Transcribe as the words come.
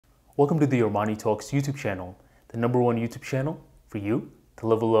Welcome to the ArmaniTalks YouTube channel, the #1 YouTube channel for you to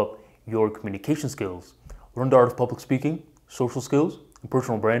level up your communication skills, learn the art of public speaking, social skills, and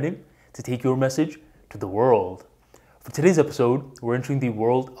personal branding to take your message to the world. For today's episode, we're entering the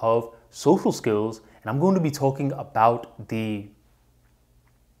world of social skills, and I'm going to be talking about the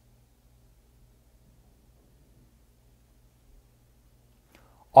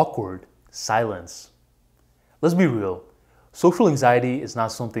awkward silence. Let's be real. Social anxiety is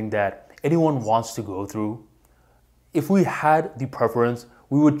not something that anyone wants to go through. If we had the preference,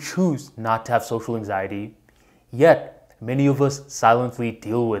 we would choose not to have social anxiety, yet many of us silently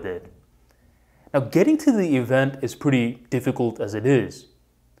deal with it. Now, getting to the event is pretty difficult as it is,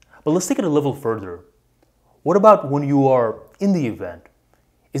 but let's take it a level further. What about when you are in the event?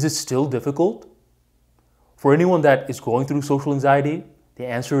 Is it still difficult? For anyone that is going through social anxiety, the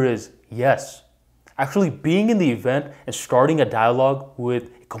answer is yes. Actually, being in the event and starting a dialogue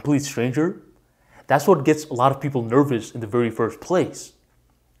with a complete stranger, that's what gets a lot of people nervous in the very first place.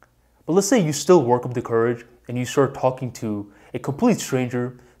 But let's say you still work up the courage and you start talking to a complete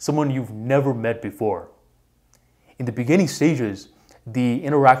stranger, someone you've never met before. In the beginning stages, the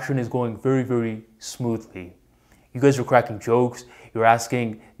interaction is going very, very smoothly. You guys are cracking jokes, you're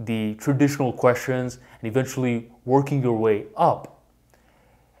asking the traditional questions, and eventually working your way up.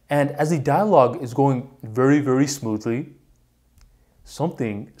 And as the dialogue is going very, very smoothly,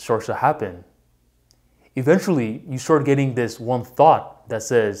 something starts to happen. Eventually, you start getting this one thought that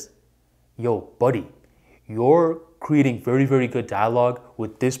says, yo, buddy, you're creating very, very good dialogue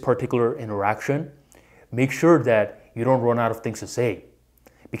with this particular interaction. Make sure that you don't run out of things to say.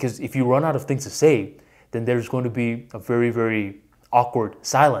 Because if you run out of things to say, then there's going to be a very, very awkward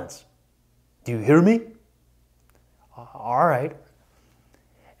silence. Do you hear me? All right.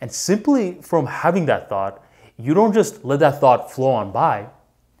 And simply from having that thought, you don't just let that thought flow on by,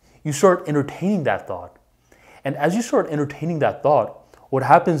 you start entertaining that thought. And as you start entertaining that thought, what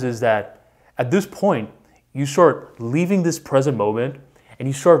happens is that at this point, you start leaving this present moment and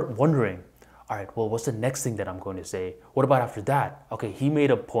you start wondering, all right, well, what's the next thing that I'm going to say? What about after that? Okay, he made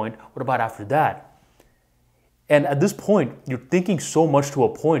a point. What about after that? And at this point, you're thinking so much to a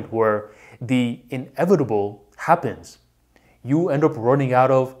point where the inevitable happens. You end up running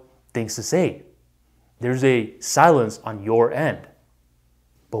out of things to say. There's a silence on your end.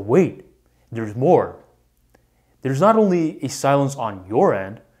 But wait, there's more. There's not only a silence on your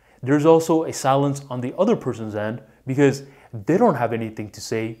end, there's also a silence on the other person's end because they don't have anything to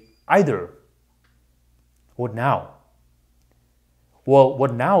say either. What now? Well,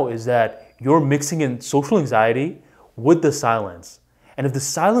 what now is that you're mixing in social anxiety with the silence. And if the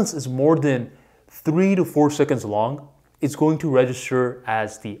silence is more than 3 to 4 seconds long, it's going to register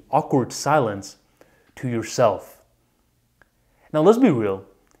as the awkward silence to yourself. Now, let's be real.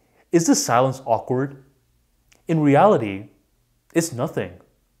 Is this silence awkward? In reality, it's nothing.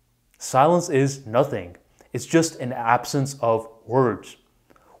 Silence is nothing. It's just an absence of words.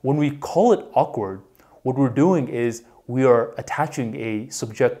 When we call it awkward, what we're doing is we are attaching a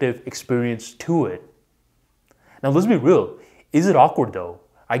subjective experience to it. Now, let's be real. Is it awkward though?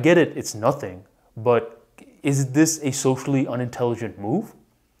 I get it, it's nothing, but is this a socially unintelligent move?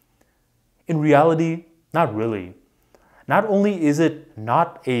 In reality, not really. Not only is it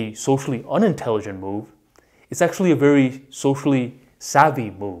not a socially unintelligent move, it's actually a very socially savvy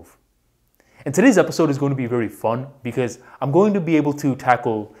move. And today's episode is going to be very fun because I'm going to be able to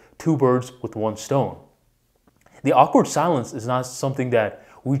tackle 2 birds with 1 stone. The awkward silence is not something that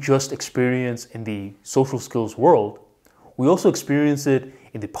we just experience in the social skills world. We also experience it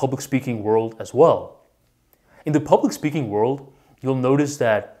in the public speaking world as well. In the public speaking world, you'll notice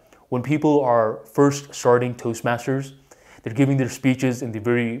that when people are first starting Toastmasters, they're giving their speeches in the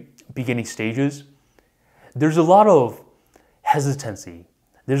very beginning stages, there's a lot of hesitancy.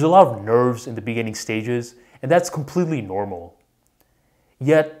 There's a lot of nerves in the beginning stages, and that's completely normal.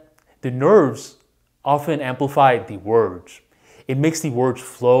 Yet, the nerves often amplify the words. It makes the words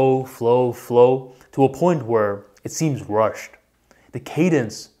flow, flow, flow to a point where it seems rushed. The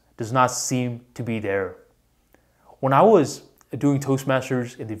cadence does not seem to be there. When I was doing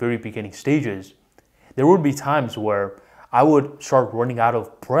Toastmasters in the very beginning stages, there would be times where I would start running out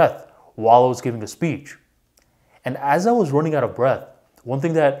of breath while I was giving a speech. And as I was running out of breath, one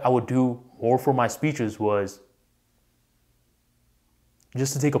thing that I would do more for my speeches was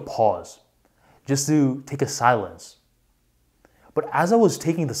just to take a pause, just to take a silence. But as I was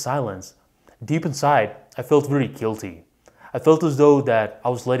taking the silence, deep inside, I felt very guilty. I felt as though that I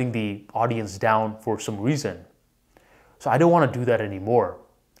was letting the audience down for some reason. So I didn't want to do that anymore.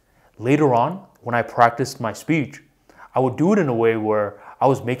 Later on, when I practiced my speech, I would do it in a way where I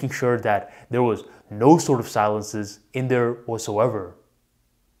was making sure that there was no sort of silences in there whatsoever.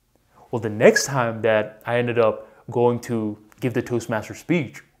 Well, the next time that I ended up going to give the Toastmaster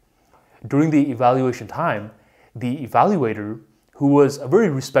speech, during the evaluation time, the evaluator, who was a very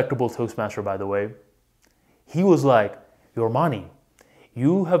respectable Toastmaster, by the way, he was like, "Yo, Armani,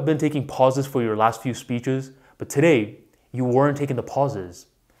 you have been taking pauses for your last few speeches, but today you weren't taking the pauses.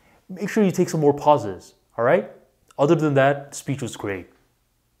 Make sure you take some more pauses, all right? Other than that, the speech was great."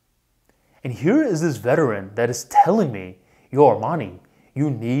 And here is this veteran that is telling me, "Yo, Armani, you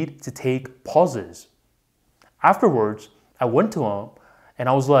need to take pauses." Afterwards, I went to him and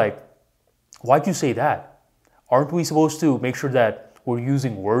I was like, "Why'd you say that? Aren't we supposed to make sure that we're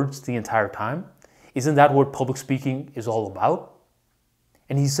using words the entire time? Isn't that what public speaking is all about?"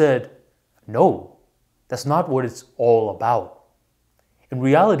 And he said, "No, that's not what it's all about. In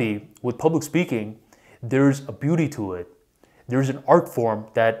reality, with public speaking, there's a beauty to it. There's an art form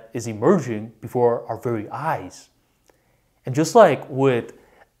that is emerging before our very eyes. And just like with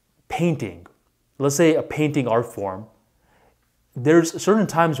painting, let's say a painting art form, there's certain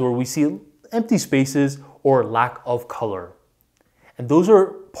times where we see empty spaces or lack of color. And those are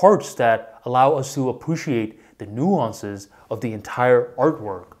parts that allow us to appreciate the nuances of the entire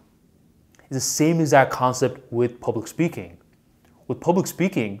artwork. It's the same exact concept with public speaking. With public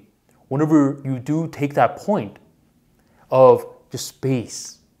speaking, whenever you do take that point of just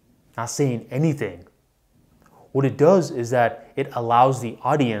space, not saying anything, what it does is that it allows the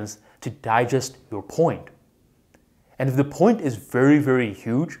audience to digest your point. And if the point is very, very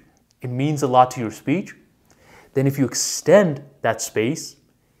huge, it means a lot to your speech, then if you extend that space,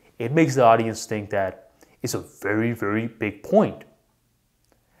 it makes the audience think that it's a very, very big point.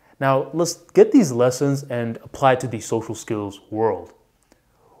 Now, let's get these lessons and apply it to the social skills world.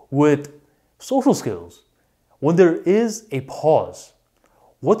 With social skills, when there is a pause,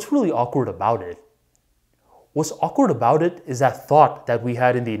 what's really awkward about it? What's awkward about it is that thought that we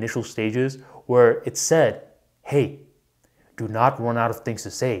had in the initial stages where it said, "Hey, do not run out of things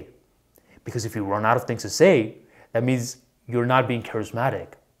to say. Because if you run out of things to say, that means you're not being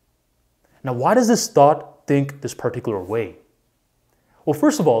charismatic." Now, why does this thought think this particular way? Well,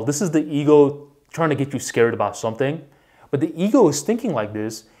 first of all, this is the ego trying to get you scared about something. But the ego is thinking like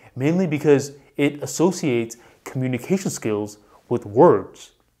this mainly because it associates communication skills with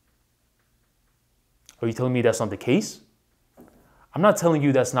words. Are you telling me that's not the case? I'm not telling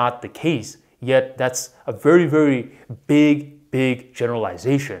you that's not the case, yet that's a very, very big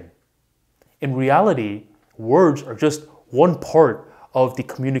generalization. In reality, words are just one part of the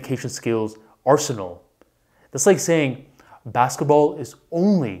communication skills arsenal. That's like saying basketball is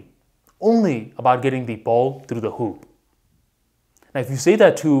only about getting the ball through the hoop. Now, if you say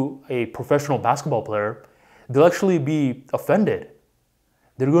that to a professional basketball player, they'll actually be offended.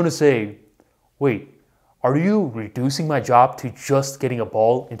 They're going to say, "Wait, are you reducing my job to just getting a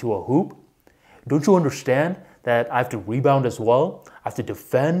ball into a hoop? Don't you understand that I have to rebound as well? I have to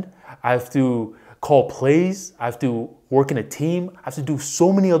defend. I have to call plays. I have to work in a team. I have to do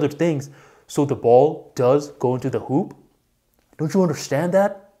so many other things so the ball does go into the hoop. Don't you understand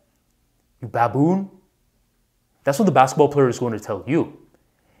that, you baboon?" That's what the basketball player is going to tell you.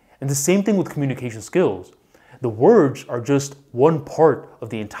 And the same thing with communication skills. The words are just one part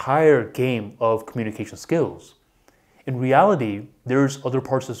of the entire game of communication skills. In reality, there's other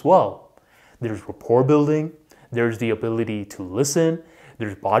parts as well. There's rapport building, there's the ability to listen,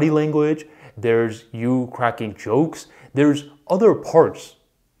 there's body language, there's you cracking jokes, there's other parts.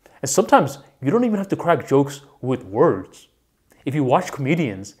 And sometimes you don't even have to crack jokes with words. If you watch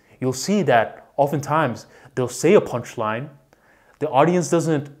comedians, you'll see that oftentimes they'll say a punchline, the audience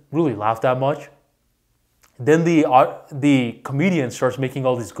doesn't really laugh that much. Then the comedian starts making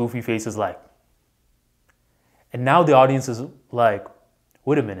all these goofy faces like, and now the audience is like,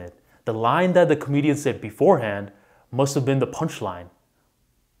 "Wait a minute, the line that the comedian said beforehand must have been the punchline."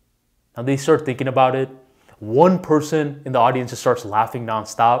 Now they start thinking about it. One person in the audience just starts laughing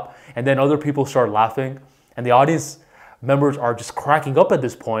nonstop, and then other people start laughing, and the audience members are just cracking up at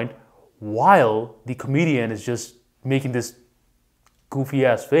this point while the comedian is just making this goofy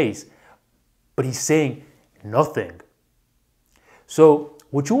ass face, but he's saying nothing. So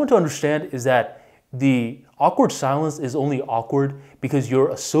what you want to understand is that the awkward silence is only awkward because you're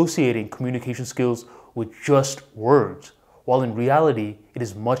associating communication skills with just words, while in reality, it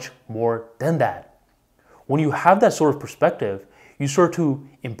is much more than that. When you have that sort of perspective, you start to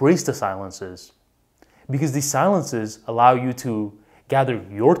embrace the silences, because these silences allow you to gather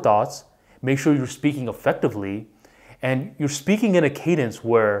your thoughts, make sure you're speaking effectively, and you're speaking in a cadence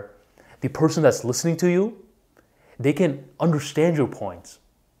where the person that's listening to you, they can understand your points.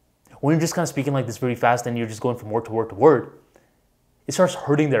 When you're just kind of speaking like this very fast and you're just going from word to word to word, it starts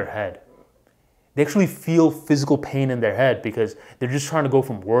hurting their head. They actually feel physical pain in their head because they're just trying to go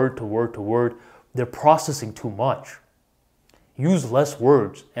from word to word to word. They're processing too much. Use less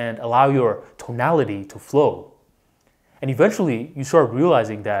words and allow your tonality to flow. And eventually, you start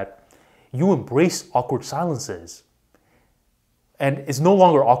realizing that you embrace awkward silences. And it's no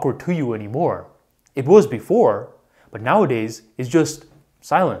longer awkward to you anymore. It was before, but nowadays, it's just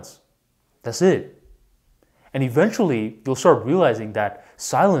silence. That's it. And eventually, you'll start realizing that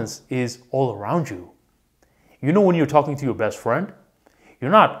silence is all around you. You know when you're talking to your best friend,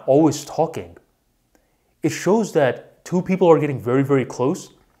 you're not always talking. It shows that two people are getting very, very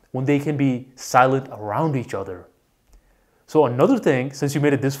close when they can be silent around each other. So another thing, since you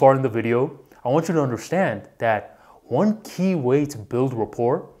made it this far in the video, I want you to understand that one key way to build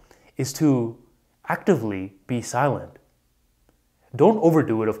rapport is to actively be silent. Don't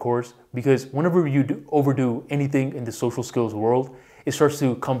overdo it, of course, because whenever you overdo anything in the social skills world, it starts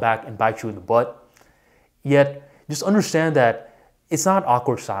to come back and bite you in the butt. Yet, just understand that it's not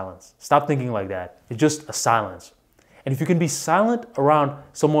awkward silence. Stop thinking like that. It's just a silence. And if you can be silent around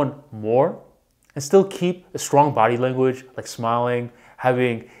someone more and still keep a strong body language, like smiling,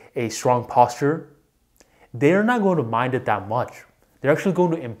 having a strong posture, they're not going to mind it that much. They're actually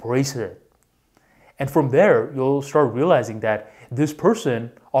going to embrace it. And from there, you'll start realizing that this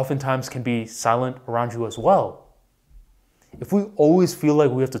person oftentimes can be silent around you as well. If we always feel like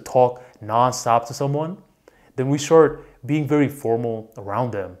we have to talk nonstop to someone, then we start being very formal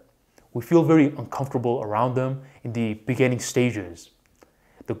around them. We feel very uncomfortable around them in the beginning stages.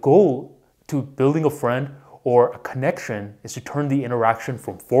 The goal to building a friend or a connection is to turn the interaction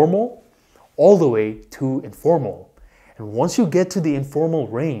from formal all the way to informal. And once you get to the informal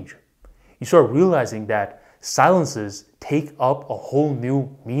range, you start realizing that silences take up a whole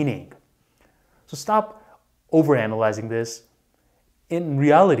new meaning. So stop overanalyzing this. In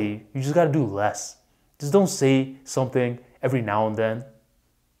reality, you just got to do less. Just don't say something every now and then.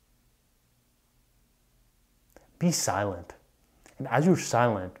 Be silent. And as you're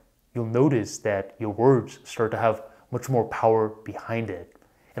silent, you'll notice that your words start to have much more power behind it.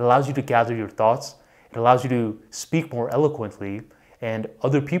 It allows you to gather your thoughts. It allows you to speak more eloquently, and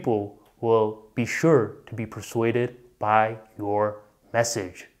other people will be sure to be persuaded by your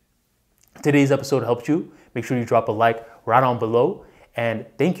message. If today's episode helped you, make sure you drop a like right on below. And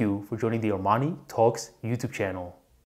thank you for joining the Armani Talks YouTube channel.